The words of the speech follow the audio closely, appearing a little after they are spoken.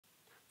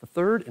The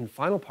third and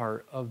final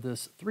part of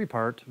this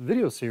three-part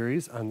video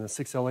series on the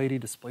 6L80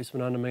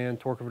 displacement on demand,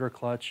 torque converter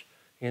clutch,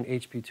 and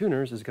HP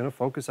tuners is going to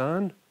focus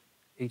on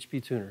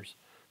HP tuners.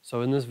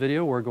 So in this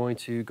video, we're going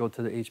to go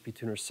to the HP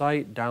tuner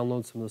site,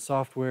 download some of the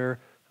software.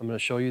 I'm going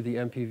to show you the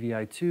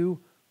MPVI2,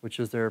 which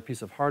is their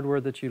piece of hardware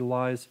that's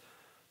utilized.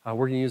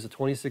 We're going to use the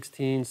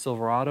 2016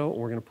 Silverado,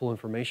 and we're going to pull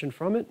information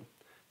from it,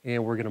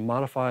 and we're going to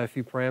modify a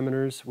few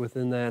parameters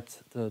within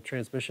the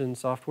transmission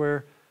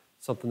software,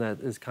 something that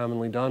is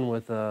commonly done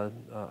with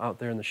out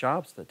there in the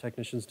shops that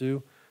technicians do.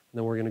 And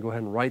then we're going to go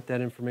ahead and write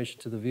that information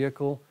to the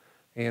vehicle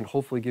and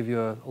hopefully give you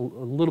a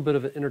little bit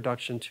of an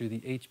introduction to the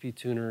HP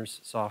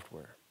tuners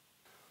software.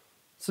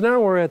 So now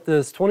we're at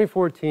this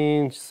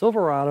 2014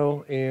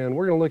 Silverado, and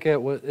we're going to look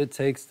at what it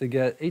takes to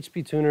get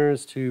HP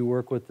tuners to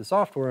work with the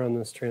software on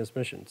this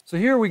transmission. So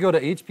here we go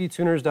to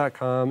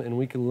hptuners.com, and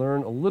we can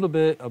learn a little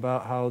bit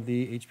about how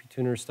the HP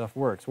tuner stuff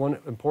works. One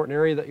important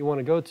area that you want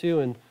to go to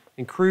and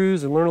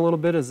cruise and learn a little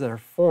bit is their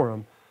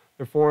forum.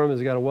 Their forum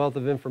has got a wealth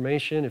of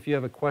information. If you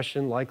have a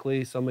question,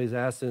 likely somebody's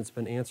asked it, it's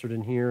been answered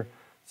in here.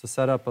 So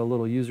set up a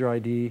little user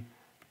ID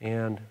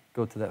and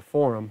go to that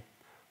forum.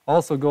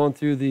 Also going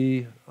through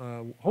the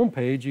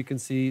homepage, you can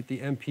see the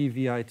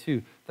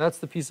MPVI2. That's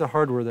the piece of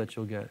hardware that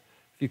you'll get.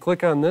 If you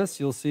click on this,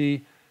 you'll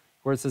see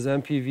where it says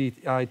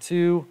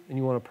MPVI2 and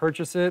you want to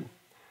purchase it.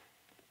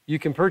 You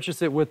can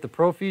purchase it with the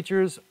Pro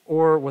features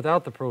or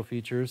without the Pro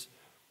features.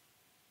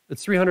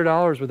 It's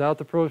 $300 without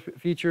the Pro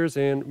features,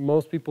 and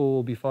most people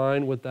will be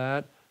fine with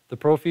that. The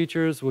Pro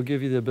features will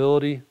give you the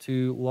ability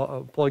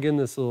to plug in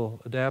this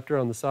little adapter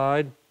on the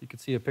side. You can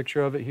see a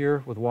picture of it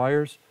here with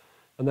wires.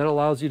 And that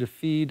allows you to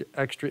feed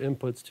extra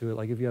inputs to it,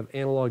 like if you have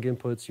analog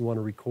inputs you want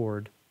to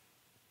record.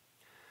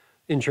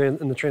 In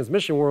the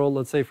transmission world,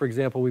 let's say, for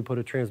example, we put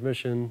a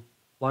transmission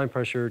line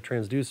pressure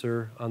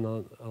transducer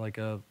on like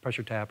a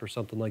pressure tap or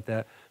something like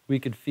that. We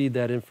could feed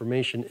that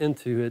information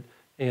into it,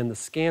 and the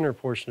scanner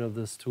portion of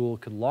this tool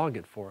could log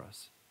it for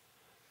us.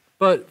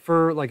 But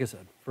for, like I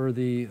said, for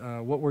the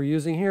what we're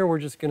using here, we're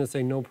just going to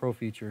say no Pro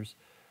features.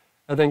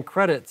 And then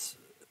credits.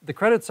 The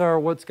credits are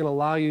what's going to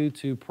allow you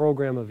to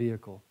program a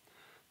vehicle.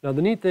 Now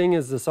the neat thing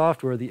is the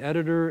software, the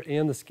editor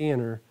and the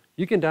scanner,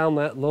 you can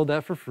download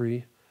that for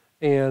free,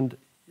 and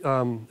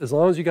as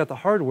long as you got the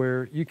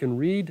hardware, you can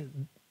read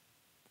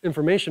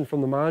information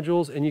from the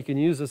modules and you can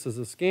use this as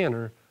a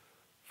scanner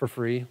for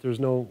free. There's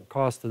no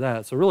cost to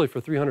that. So really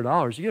for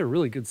 $300, you get a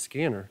really good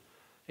scanner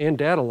and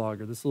data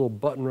logger. This little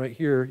button right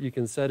here, you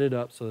can set it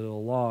up so that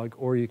it'll log,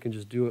 or you can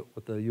just do it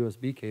with the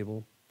USB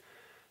cable.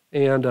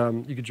 And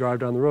you could drive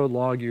down the road,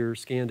 log your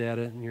scan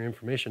data and your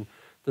information.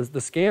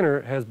 The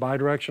scanner has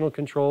bidirectional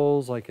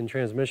controls, like in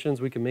transmissions.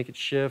 We can make it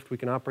shift, we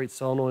can operate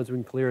solenoids, we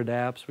can clear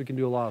adapts, we can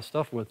do a lot of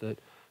stuff with it.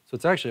 So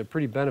it's actually a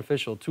pretty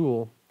beneficial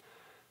tool.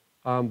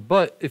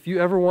 But if you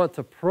ever want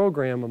to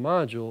program a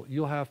module,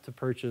 you'll have to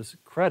purchase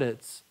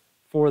credits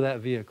for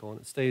that vehicle,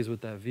 and it stays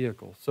with that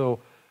vehicle. So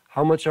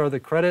how much are the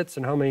credits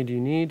and how many do you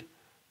need?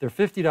 They're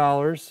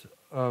 $50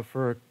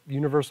 for a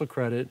universal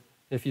credit.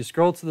 If you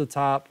scroll to the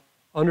top,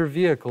 under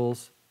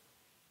vehicles,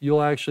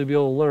 you'll actually be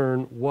able to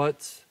learn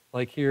what,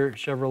 like here,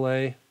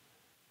 Chevrolet, if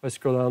I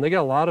scroll down, they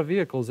got a lot of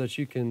vehicles that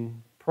you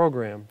can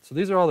program. So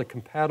these are all the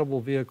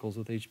compatible vehicles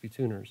with HP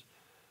tuners.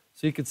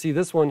 So you can see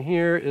this one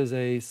here is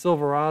a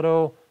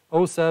Silverado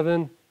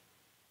 07.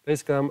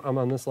 Basically, I'm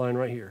on this line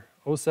right here.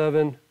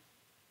 07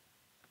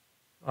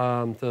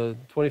 to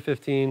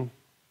 2015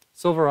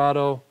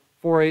 Silverado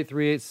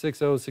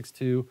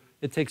 48386062.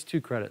 It takes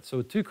 2 credits. So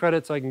with 2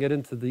 credits, I can get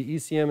into the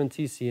ECM and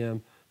TCM,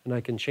 and I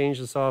can change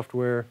the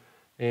software,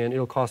 and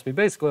it'll cost me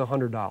basically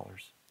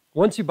 $100.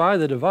 Once you buy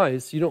the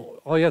device,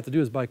 all you have to do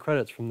is buy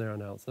credits from there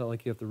on out. It's not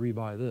like you have to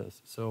rebuy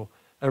this. So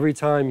every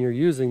time you're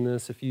using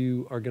this, if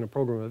you are going to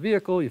program a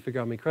vehicle, you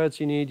figure out how many credits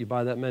you need, you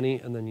buy that many,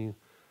 and then you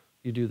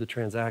do the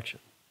transaction.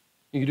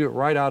 You can do it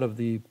right out of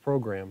the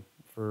program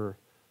for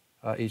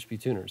HP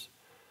tuners.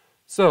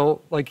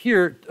 So like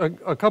here,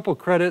 a couple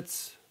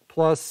credits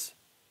plus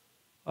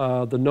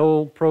the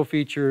no Pro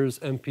features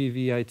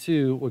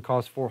MPVI2 would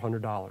cost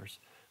 $400.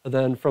 And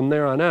then from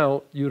there on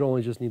out, you would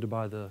only just need to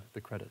buy the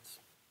credits.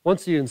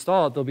 Once you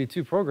install it, there'll be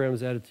 2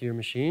 programs added to your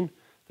machine.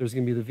 There's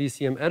going to be the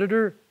VCM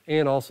editor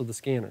and also the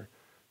scanner.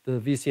 The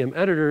VCM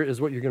editor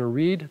is what you're going to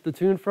read the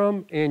tune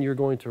from, and you're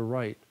going to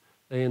write.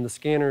 And the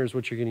scanner is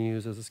what you're going to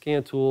use as a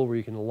scan tool where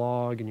you can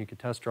log and you can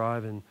test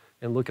drive and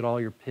look at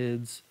all your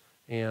PIDs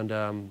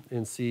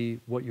and see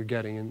what you're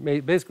getting,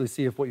 and basically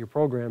see if what you're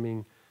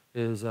programming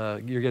is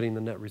you're getting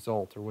the net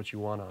result or what you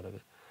want out of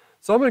it.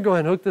 So I'm going to go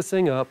ahead and hook this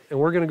thing up, and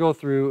we're going to go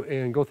through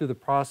the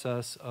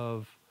process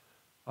of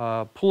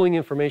pulling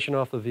information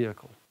off the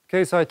vehicle.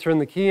 Okay, so I turned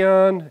the key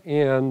on,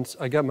 and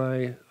I got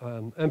my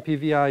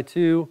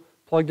MPVI2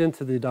 plugged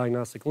into the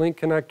diagnostic link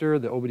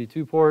connector, the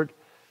OBD2 port,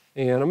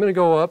 and I'm going to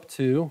go up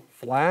to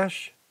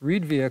Flash,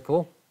 Read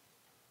Vehicle.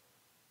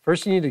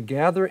 First you need to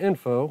gather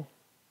info,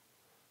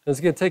 and it's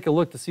going to take a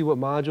look to see what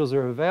modules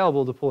are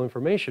available to pull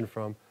information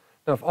from.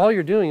 Now if all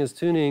you're doing is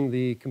tuning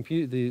the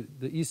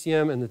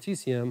ECM and the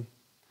TCM,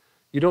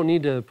 you don't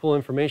need to pull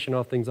information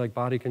off things like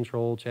body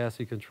control,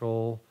 chassis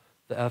control,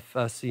 the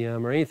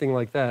FSCM or anything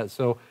like that.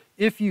 So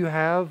if you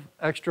have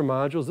extra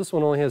modules, this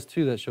one only has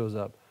 2 that shows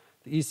up,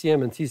 the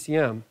ECM and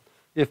TCM.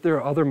 If there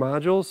are other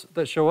modules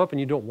that show up and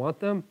you don't want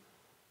them,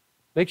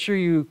 make sure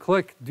you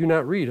click Do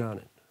Not Read on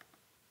it.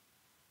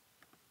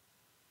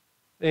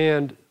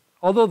 And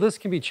although this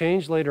can be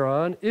changed later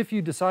on, if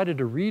you decided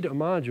to read a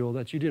module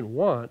that you didn't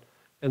want,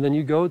 and then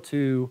you go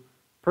to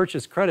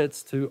purchase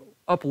credits to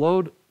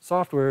upload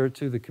software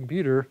to the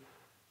computer,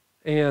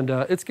 and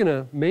it's going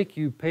to make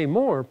you pay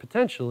more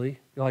potentially.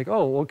 You're like,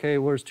 oh, okay,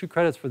 well, there's 2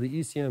 credits for the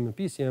ECM and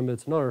PCM, but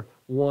it's another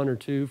 1 or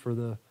 2 for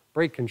the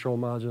brake control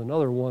module,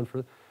 another 1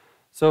 for...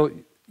 So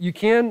you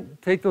can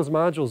take those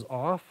modules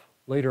off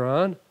later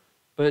on,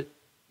 but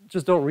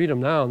just don't read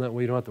them now, and that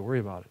way you don't have to worry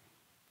about it.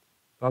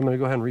 I'm going to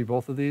go ahead and read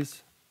both of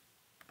these.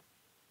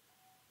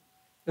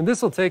 And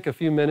this will take a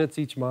few minutes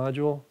each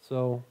module,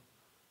 so,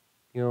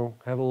 you know,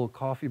 have a little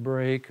coffee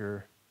break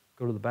or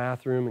go to the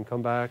bathroom and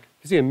come back.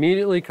 You see, it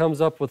immediately comes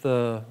up with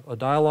a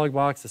dialog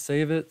box to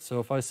save it.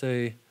 So if I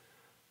say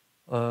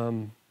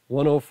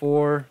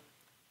 104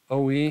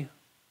 OE,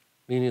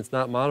 meaning it's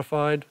not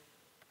modified,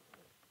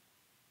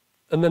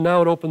 and then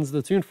now it opens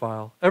the tune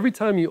file. Every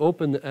time you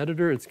open the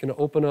editor, it's going to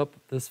open up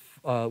this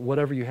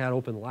whatever you had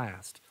open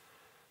last.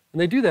 And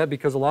they do that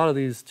because a lot of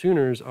these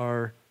tuners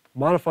are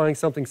modifying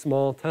something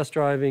small, test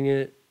driving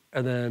it,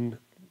 and then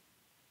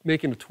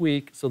making a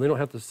tweak so they don't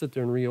have to sit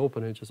there and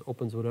reopen it. It just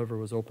opens whatever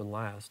was open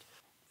last.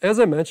 As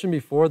I mentioned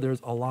before, there's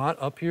a lot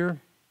up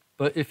here,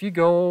 but if you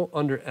go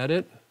under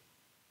Edit,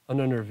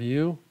 under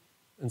View,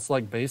 and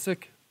select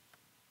Basic,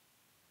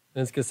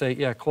 and it's going to say,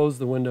 yeah, close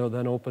the window,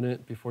 then open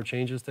it before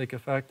changes take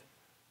effect.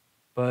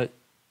 But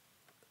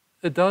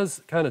it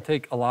does kind of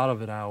take a lot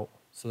of it out,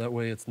 so that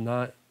way it's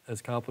not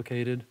as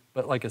complicated.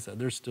 But like I said,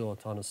 there's still a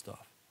ton of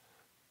stuff.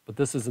 But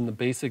this is in the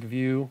basic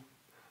view.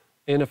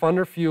 And if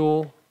under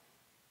Fuel,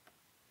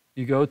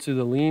 you go to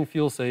the lean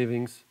fuel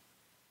savings,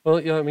 well,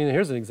 yeah, I mean,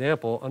 here's an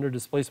example. Under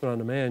Displacement on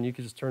Demand, you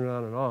could just turn it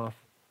on and off.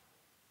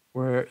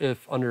 Where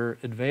if under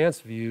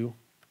Advanced View,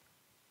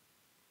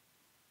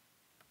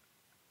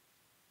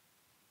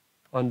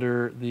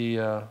 under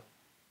the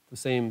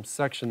same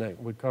section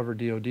that would cover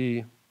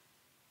DoD,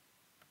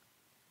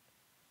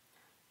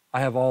 I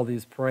have all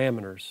these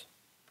parameters.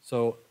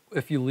 So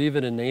if you leave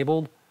it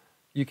enabled,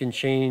 you can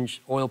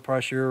change oil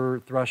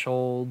pressure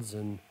thresholds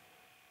and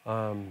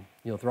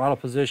you know, throttle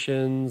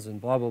positions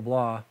and blah, blah,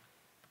 blah.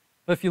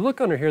 But if you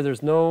look under here,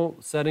 there's no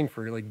setting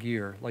for like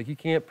gear. Like you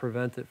can't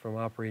prevent it from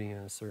operating in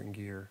a certain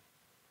gear.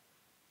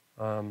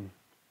 So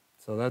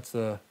that's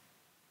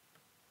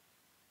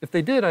if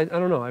they did, I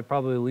don't know, I'd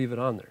probably leave it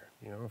on there.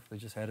 You know, if they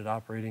just had it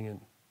operating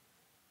in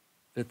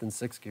 5th and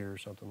 6th gear or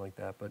something like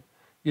that. But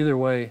either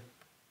way,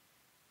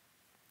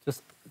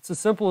 just it's as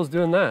simple as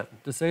doing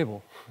that,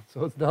 disable.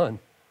 So it's done.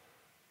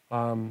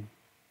 And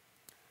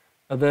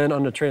then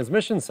on the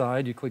transmission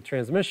side, you click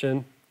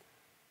Transmission.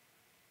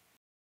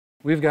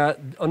 We've got,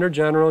 under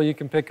General, you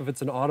can pick if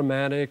it's an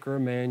automatic or a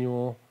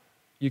manual.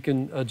 You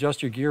can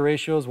adjust your gear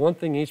ratios. One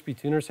thing HP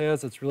Tuners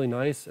has that's really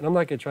nice, and I'm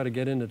not going to try to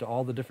get into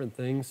all the different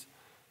things,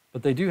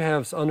 but they do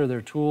have under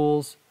their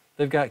tools,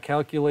 they've got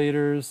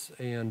calculators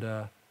and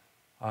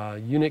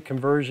unit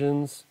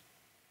conversions.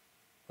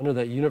 Under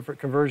that unit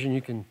conversion,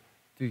 you can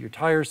do your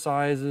tire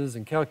sizes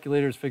and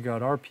calculators, figure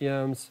out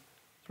RPMs.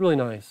 It's really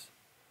nice.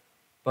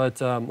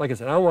 But like I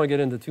said, I don't want to get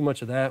into too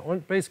much of that. I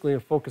want basically to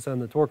focus on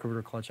the torque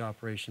converter clutch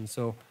operation.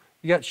 So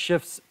you got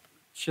shifts,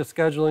 shift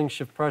scheduling,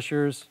 shift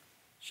pressures,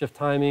 shift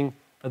timing,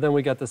 and then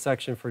we got the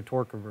section for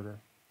torque converter.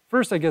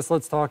 First, I guess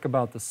let's talk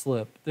about the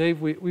slip. Dave,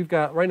 we've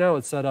got, right now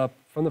it's set up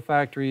from the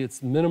factory,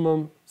 its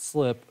minimum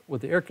slip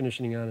with the air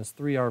conditioning on is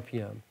 3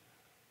 RPM.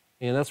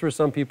 And that's where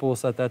some people will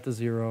set that to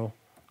 0.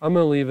 I'm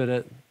going to leave it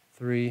at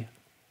 3.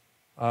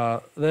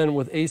 Then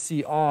with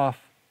AC off,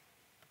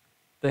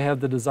 they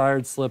have the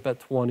desired slip at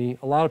 20.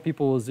 A lot of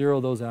people will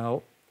zero those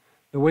out.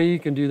 The way you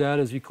can do that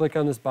is you click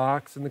on this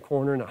box in the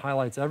corner and it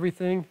highlights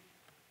everything.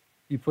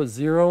 You put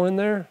 0 in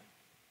there,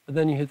 and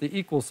then you hit the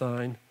equal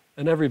sign,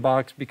 and every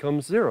box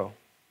becomes 0.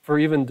 For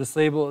even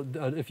disabled,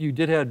 if you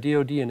did have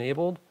DoD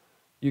enabled,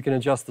 you can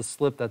adjust the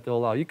slip that they'll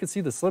allow. You can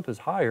see the slip is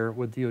higher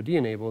with DoD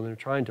enabled, and they're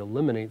trying to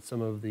eliminate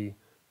some of the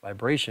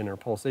vibration or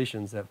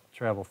pulsations that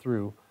travel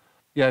through.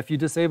 Yeah, if you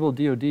disable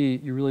DoD,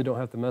 you really don't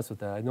have to mess with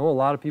that. I know a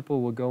lot of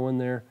people will go in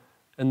there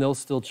and they'll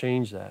still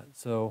change that.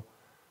 So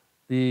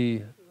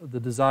the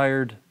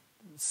desired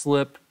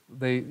slip,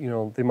 they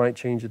might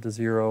change it to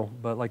 0.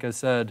 But like I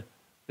said,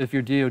 if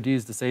your DoD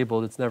is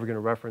disabled, it's never going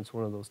to reference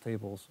one of those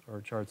tables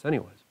or charts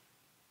anyways.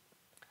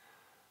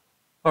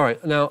 All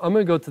right, now I'm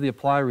going to go to the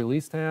Apply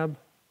Release tab.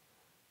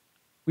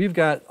 We've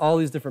got all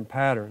these different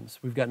patterns.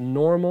 We've got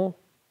normal,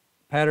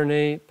 pattern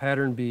A,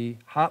 pattern B,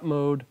 hot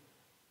mode,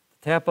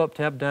 tap up,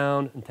 tap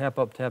down, and tap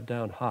up, tap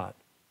down, hot.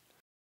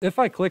 If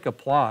I click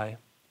Apply,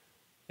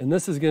 and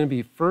this is going to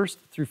be 1st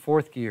through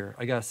 4th gear,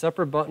 I got a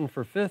separate button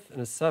for 5th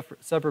and a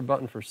separate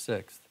button for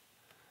 6th.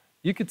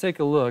 You could take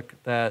a look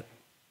that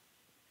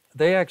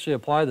they actually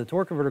apply the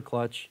torque converter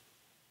clutch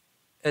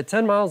at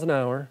 10 miles an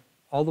hour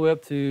all the way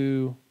up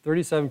to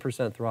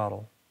 37%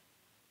 throttle.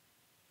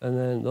 And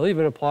then they'll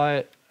even apply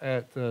it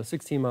at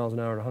 16 miles an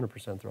hour at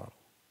 100% throttle.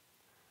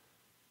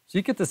 So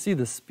you get to see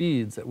the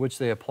speeds at which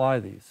they apply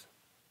these.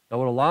 Now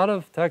what a lot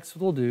of techs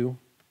will do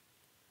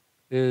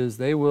is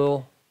they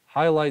will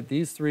highlight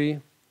these three.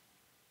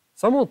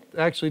 Some will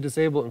actually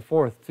disable it in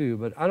fourth too,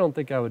 but I don't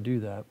think I would do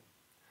that.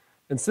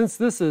 And since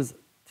this is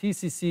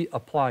TCC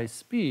apply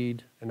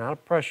speed and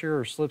not pressure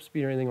or slip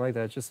speed or anything like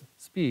that, it's just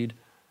speed,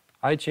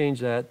 I change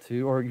that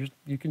to, or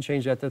you can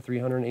change that to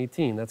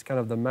 318. That's kind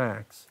of the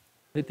max.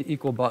 Hit the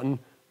equal button,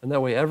 and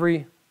that way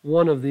every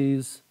one of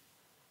these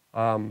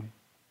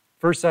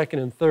first, second,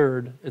 and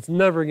third, it's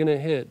never going to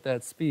hit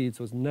that speed,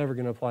 so it's never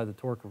going to apply the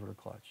torque converter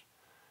clutch.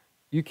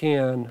 You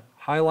can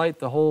highlight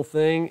the whole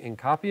thing and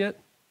copy it,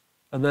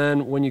 and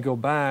then when you go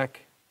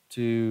back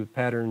to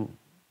pattern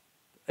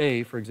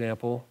A, for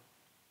example,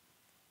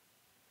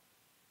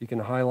 you can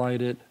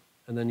highlight it,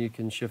 and then you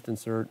can shift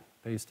insert,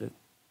 paste it.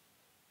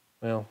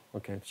 Well,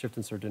 okay, shift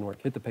insert didn't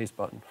work. Hit the paste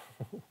button.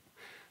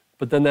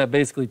 But then that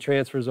basically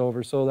transfers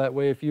over, so that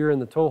way if you're in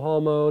the tow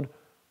haul mode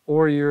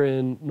or you're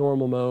in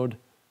normal mode,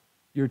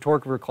 your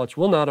torque converter clutch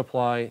will not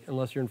apply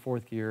unless you're in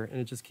fourth gear, and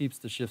it just keeps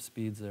the shift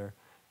speeds there.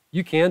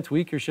 You can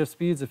tweak your shift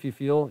speeds if you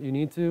feel you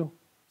need to.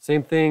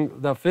 Same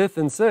thing, the fifth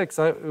and sixth,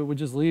 it would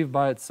just leave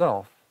by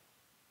itself.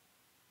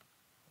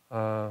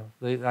 I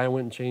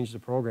went and changed the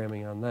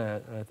programming on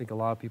that, and I think a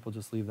lot of people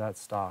just leave that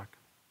stock.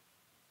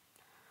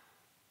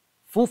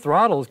 Full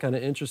throttle is kind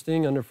of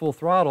interesting. Under full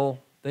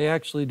throttle, they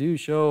actually do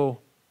show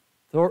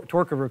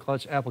torque converter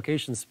clutch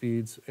application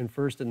speeds in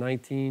first at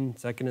 19,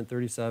 second at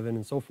 37,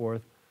 and so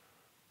forth.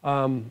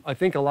 I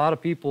think a lot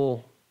of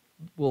people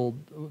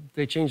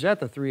they change that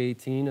to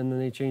 318, and then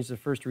they change the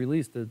first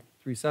release to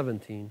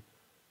 317.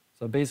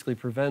 So it basically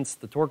prevents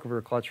the torque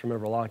converter clutch from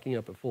ever locking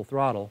up at full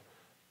throttle.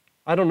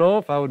 I don't know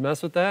if I would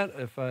mess with that.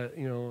 If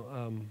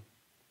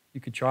you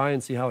could try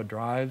and see how it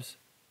drives,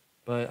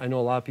 but I know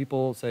a lot of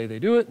people say they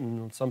do it,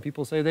 and some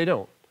people say they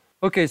don't.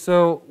 Okay,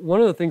 so one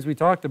of the things we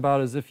talked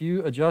about is if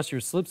you adjust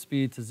your slip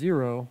speed to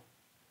 0,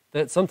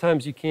 that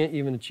sometimes you can't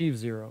even achieve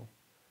 0.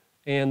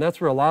 And that's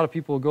where a lot of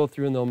people will go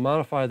through and they'll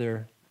modify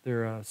their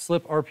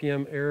slip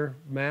RPM air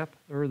map,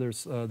 or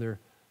their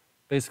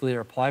basically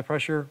their apply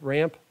pressure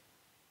ramp.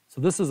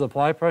 So this is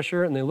apply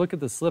pressure, and they look at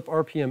the slip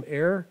RPM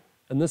air,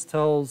 and this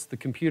tells the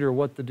computer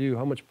what to do,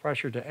 how much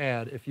pressure to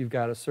add if you've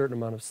got a certain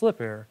amount of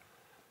slip air.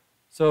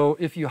 So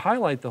if you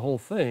highlight the whole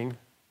thing,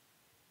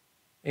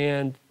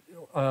 and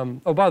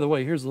oh, by the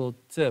way, here's a little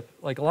tip.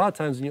 Like a lot of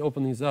times when you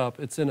open these up,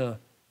 it's in a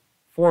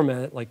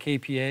format like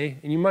KPA,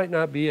 and you might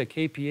not be a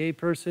KPA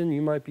person,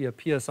 you might be a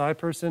PSI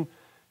person.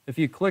 If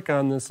you click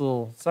on this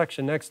little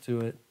section next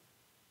to it,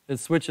 it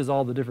switches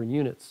all the different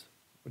units,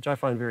 which I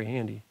find very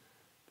handy.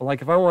 But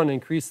like if I want to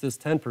increase this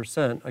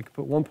 10%, I could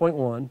put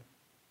 1.1.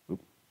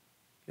 Oop,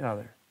 get out of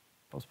there,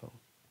 postpone.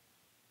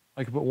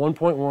 I could put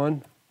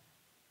 1.1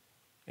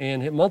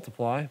 and hit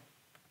multiply,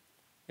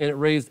 and it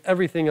raised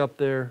everything up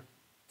there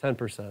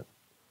 10%.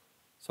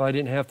 So I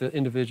didn't have to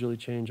individually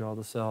change all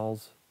the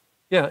cells.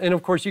 Yeah, and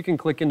of course you can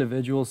click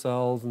individual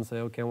cells and say,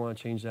 okay, I want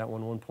to change that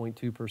one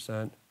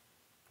 1.2%.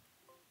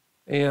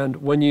 And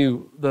when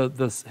the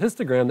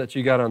histogram that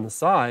you got on the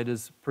side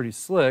is pretty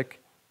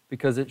slick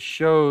because it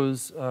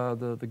shows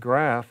the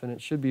graph, and it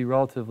should be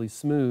relatively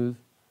smooth.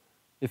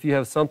 If you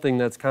have something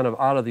that's kind of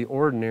out of the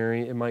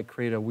ordinary, it might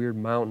create a weird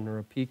mountain or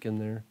a peak in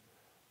there.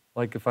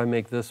 Like if I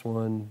make this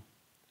one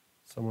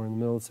somewhere in the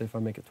middle, let's say if I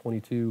make it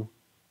 22,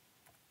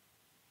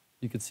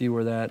 you could see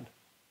where that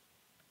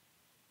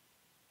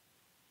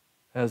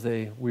has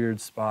a weird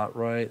spot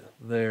right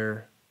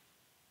there.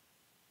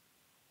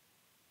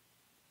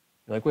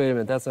 You're like, wait a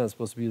minute, that's not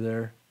supposed to be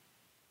there.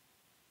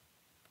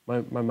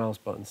 My mouse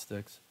button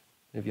sticks.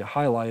 And if you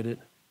highlight it,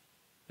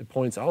 it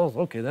points out,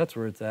 oh, okay, that's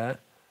where it's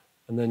at,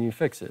 and then you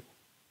fix it.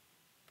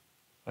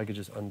 I could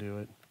just undo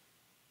it,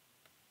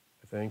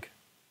 I think.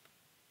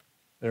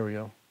 There we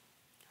go.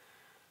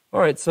 All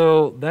right,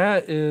 so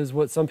that is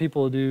what some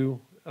people do.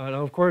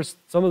 Now, of course,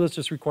 some of this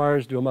just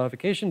requires do a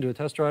modification, do a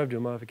test drive, do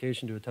a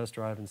modification, do a test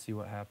drive, and see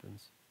what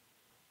happens.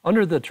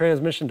 Under the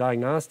transmission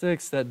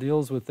diagnostics, that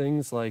deals with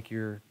things like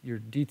your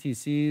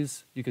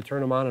DTCs. You could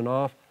turn them on and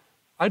off.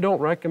 I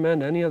don't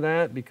recommend any of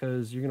that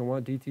because you're going to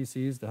want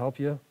DTCs to help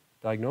you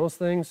diagnose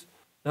things.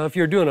 Now, if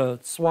you're doing a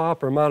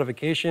swap or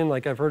modification,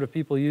 like I've heard of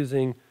people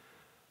using,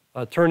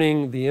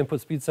 turning the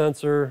input speed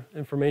sensor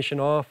information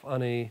off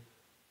on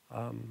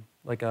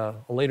like a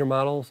later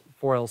model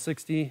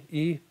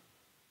 4L60E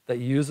that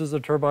uses a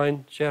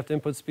turbine shaft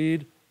input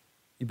speed,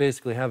 you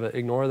basically have to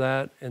ignore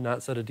that and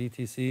not set a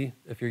DTC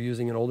if you're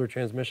using an older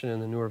transmission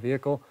in a newer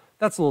vehicle.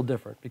 That's a little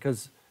different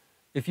because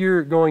if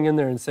you're going in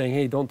there and saying,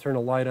 hey, don't turn a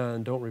light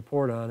on, don't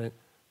report on it,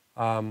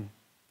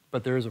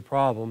 but there is a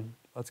problem,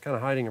 that's kind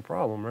of hiding a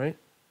problem, right?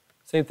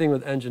 Same thing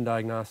with engine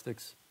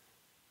diagnostics.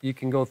 You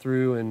can go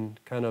through and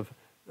kind of,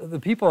 the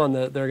people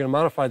that are going to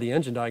modify the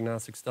engine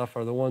diagnostic stuff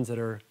are the ones that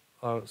are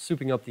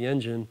souping up the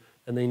engine,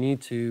 and they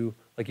need to,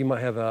 like you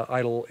might have an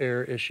idle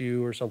air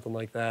issue or something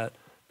like that,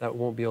 that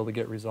won't be able to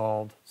get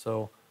resolved.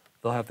 So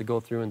they'll have to go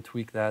through and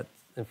tweak that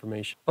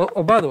information.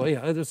 Oh, by the way,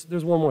 yeah,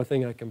 there's one more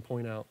thing I can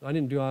point out. I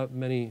didn't do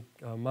many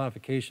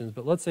modifications,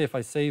 but let's say if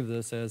I save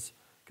this as,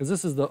 because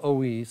this is the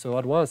OE, so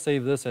I'd want to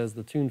save this as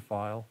the tune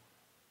file.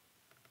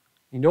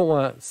 You don't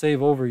want to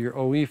save over your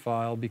OE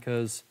file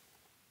because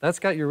that's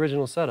got your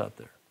original setup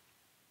there.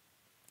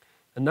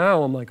 And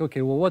now I'm like,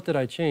 okay, well, what did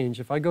I change?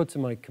 If I go to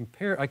my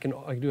compare, I can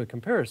do a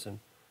comparison.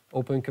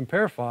 Open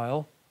compare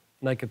file,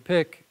 and I could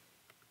pick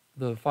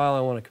the file I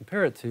want to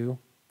compare it to.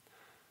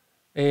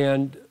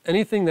 And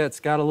anything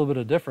that's got a little bit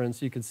of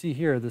difference, you can see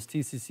here, this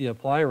TCC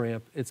apply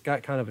ramp, it's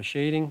got kind of a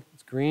shading,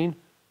 it's green.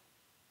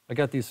 I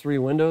got these 3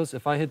 windows.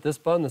 If I hit this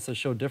button that says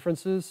show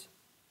differences,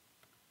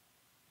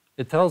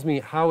 it tells me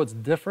how it's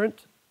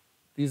different.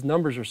 These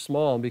numbers are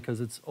small because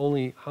it's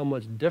only how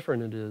much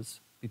different it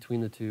is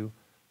between the two.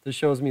 This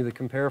shows me the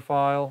compare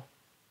file,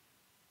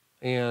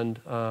 and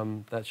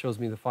that shows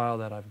me the file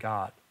that I've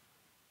got.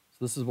 So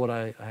this is what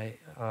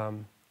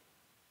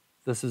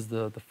this is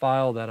the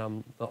file that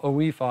the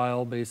OE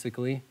file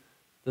basically.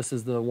 This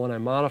is the one I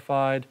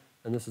modified,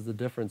 and this is the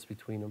difference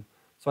between them.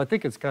 So I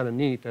think it's kind of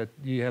neat that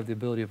you have the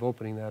ability of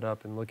opening that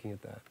up and looking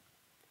at that.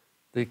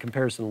 The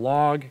comparison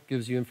log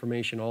gives you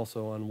information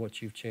also on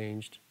what you've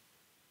changed.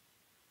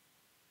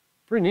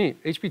 Pretty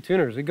neat. HP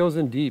Tuners, it goes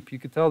in deep. You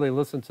could tell they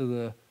listen to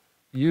the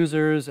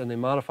users and they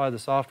modify the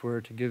software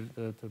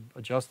to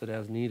adjust it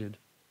as needed.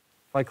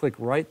 If I click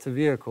write to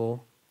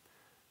vehicle,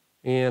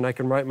 and I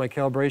can write my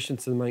calibration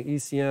to my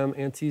ECM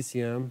and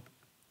TCM,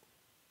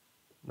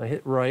 and I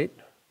hit write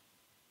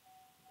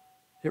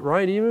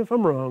even if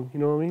I'm wrong, you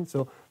know what I mean?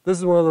 So this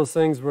is one of those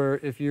things where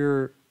if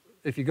you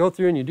go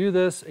through and you do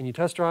this and you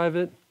test drive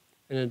it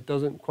and it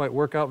doesn't quite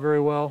work out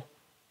very well,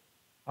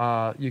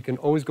 you can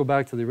always go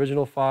back to the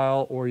original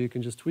file or you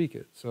can just tweak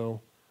it. So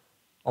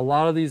a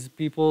lot of these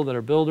people that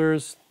are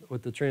builders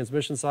with the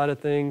transmission side of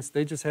things,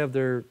 they just have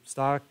their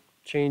stock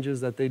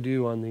changes that they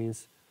do on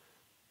these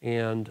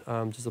and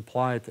just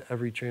apply it to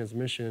every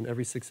transmission,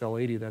 every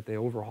 6L80 that they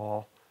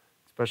overhaul,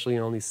 especially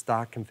on these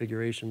stock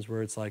configurations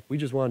where it's like, we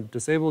just want to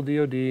disable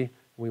DoD, and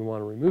we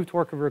want to remove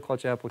torque over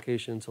clutch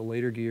application to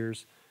later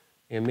gears,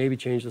 and maybe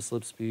change the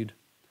slip speed.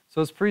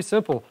 So it's pretty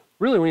simple.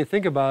 Really, when you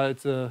think about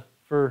it, it's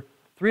for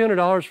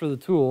 $300 for the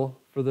tool,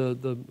 for the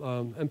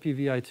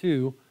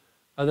MPVI2,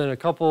 and then a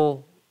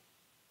couple,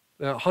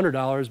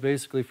 $100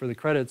 basically for the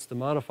credits to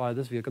modify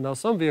this vehicle. Now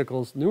some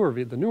vehicles, the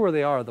newer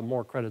they are, the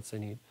more credits they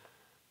need.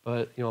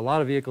 But you know, a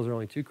lot of vehicles are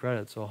only 2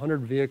 credits, so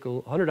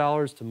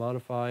 $100 to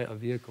modify a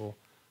vehicle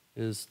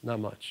is not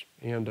much.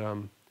 And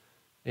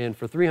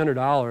for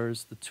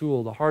 $300, the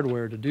tool, the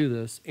hardware to do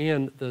this,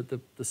 and the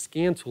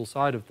scan tool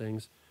side of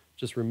things,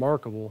 just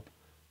remarkable.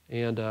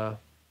 And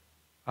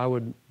I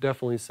would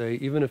definitely say,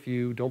 even if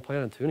you don't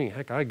plan on tuning,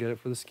 heck, I'd get it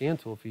for the scan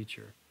tool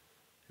feature.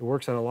 It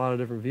works on a lot of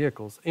different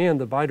vehicles,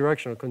 and the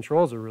bidirectional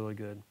controls are really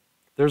good.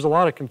 There's a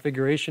lot of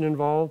configuration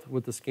involved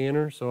with the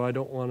scanner, so I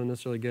don't want to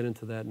necessarily get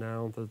into that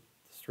now. The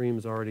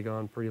stream's already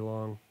gone pretty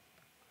long.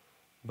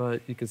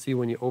 But you can see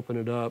when you open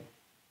it up,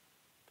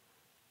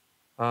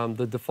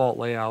 the default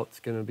layout's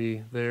going to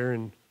be there,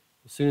 and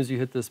as soon as you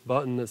hit this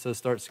button that says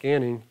start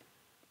scanning,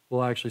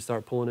 we'll actually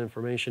start pulling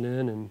information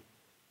in, and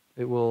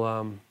it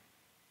will,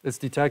 it's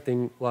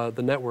detecting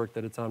the network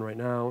that it's on right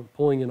now,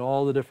 pulling in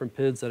all the different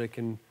PIDs that it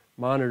can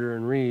monitor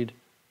and read,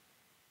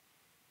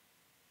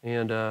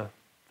 and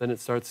then it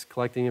starts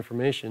collecting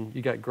information.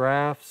 You got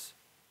graphs.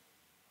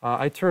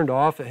 I turned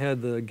off, it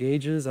had the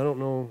gauges. I don't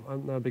know,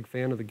 I'm not a big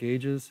fan of the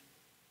gauges,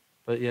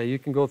 but yeah, you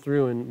can go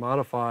through and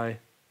modify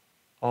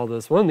all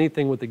this. One neat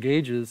thing with the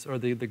gauges or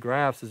the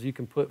graphs is you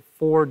can put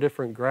 4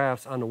 different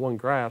graphs onto one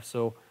graph.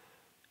 So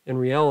in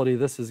reality,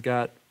 this has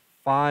got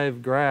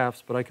 5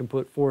 graphs, but I can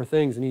put 4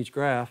 things in each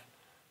graph,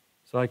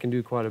 so I can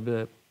do quite a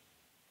bit.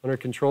 Under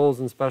controls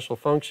and special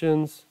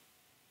functions,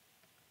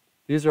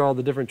 these are all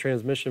the different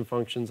transmission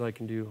functions I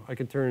can do. I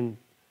can turn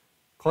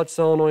clutch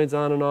solenoids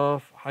on and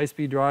off,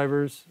 high-speed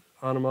drivers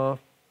on and off.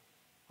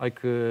 I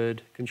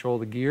could control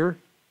the gear,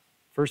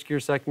 first gear,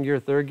 second gear,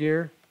 third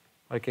gear.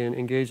 I can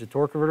engage the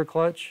torque converter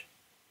clutch.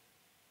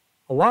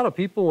 A lot of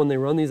people, when they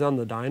run these on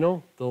the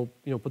dyno,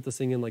 they'll put this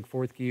thing in like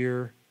 4th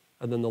gear,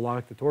 and then they'll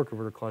lock the torque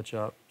converter clutch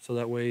up. So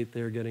that way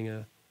they're getting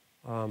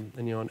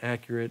an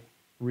accurate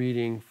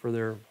reading for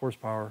their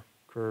horsepower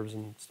curves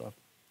and stuff.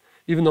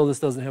 Even though this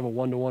doesn't have a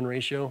 1-to-1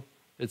 ratio,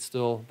 it's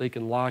still, they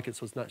can lock it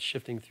so it's not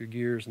shifting through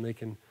gears, and they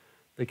can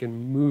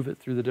move it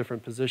through the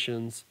different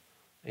positions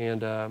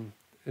and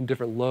in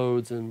different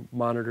loads and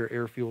monitor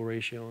air-fuel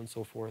ratio and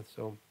so forth.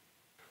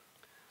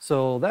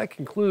 So that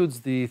concludes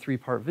the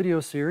 3-part video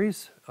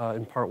series.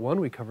 In part 1,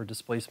 we covered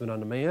displacement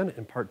on demand.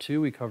 In part 2,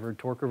 we covered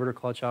torque converter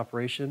clutch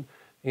operation.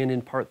 And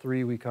in part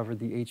 3, we covered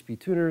the HP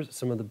tuners,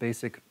 some of the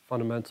basic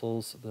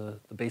fundamentals, the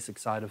basic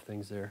side of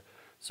things there.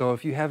 So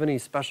if you have any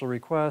special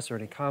requests or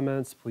any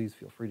comments, please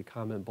feel free to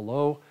comment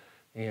below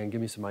and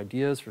give me some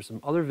ideas for some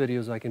other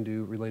videos I can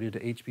do related to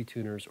HP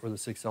tuners or the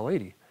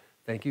 6L80.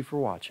 Thank you for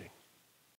watching.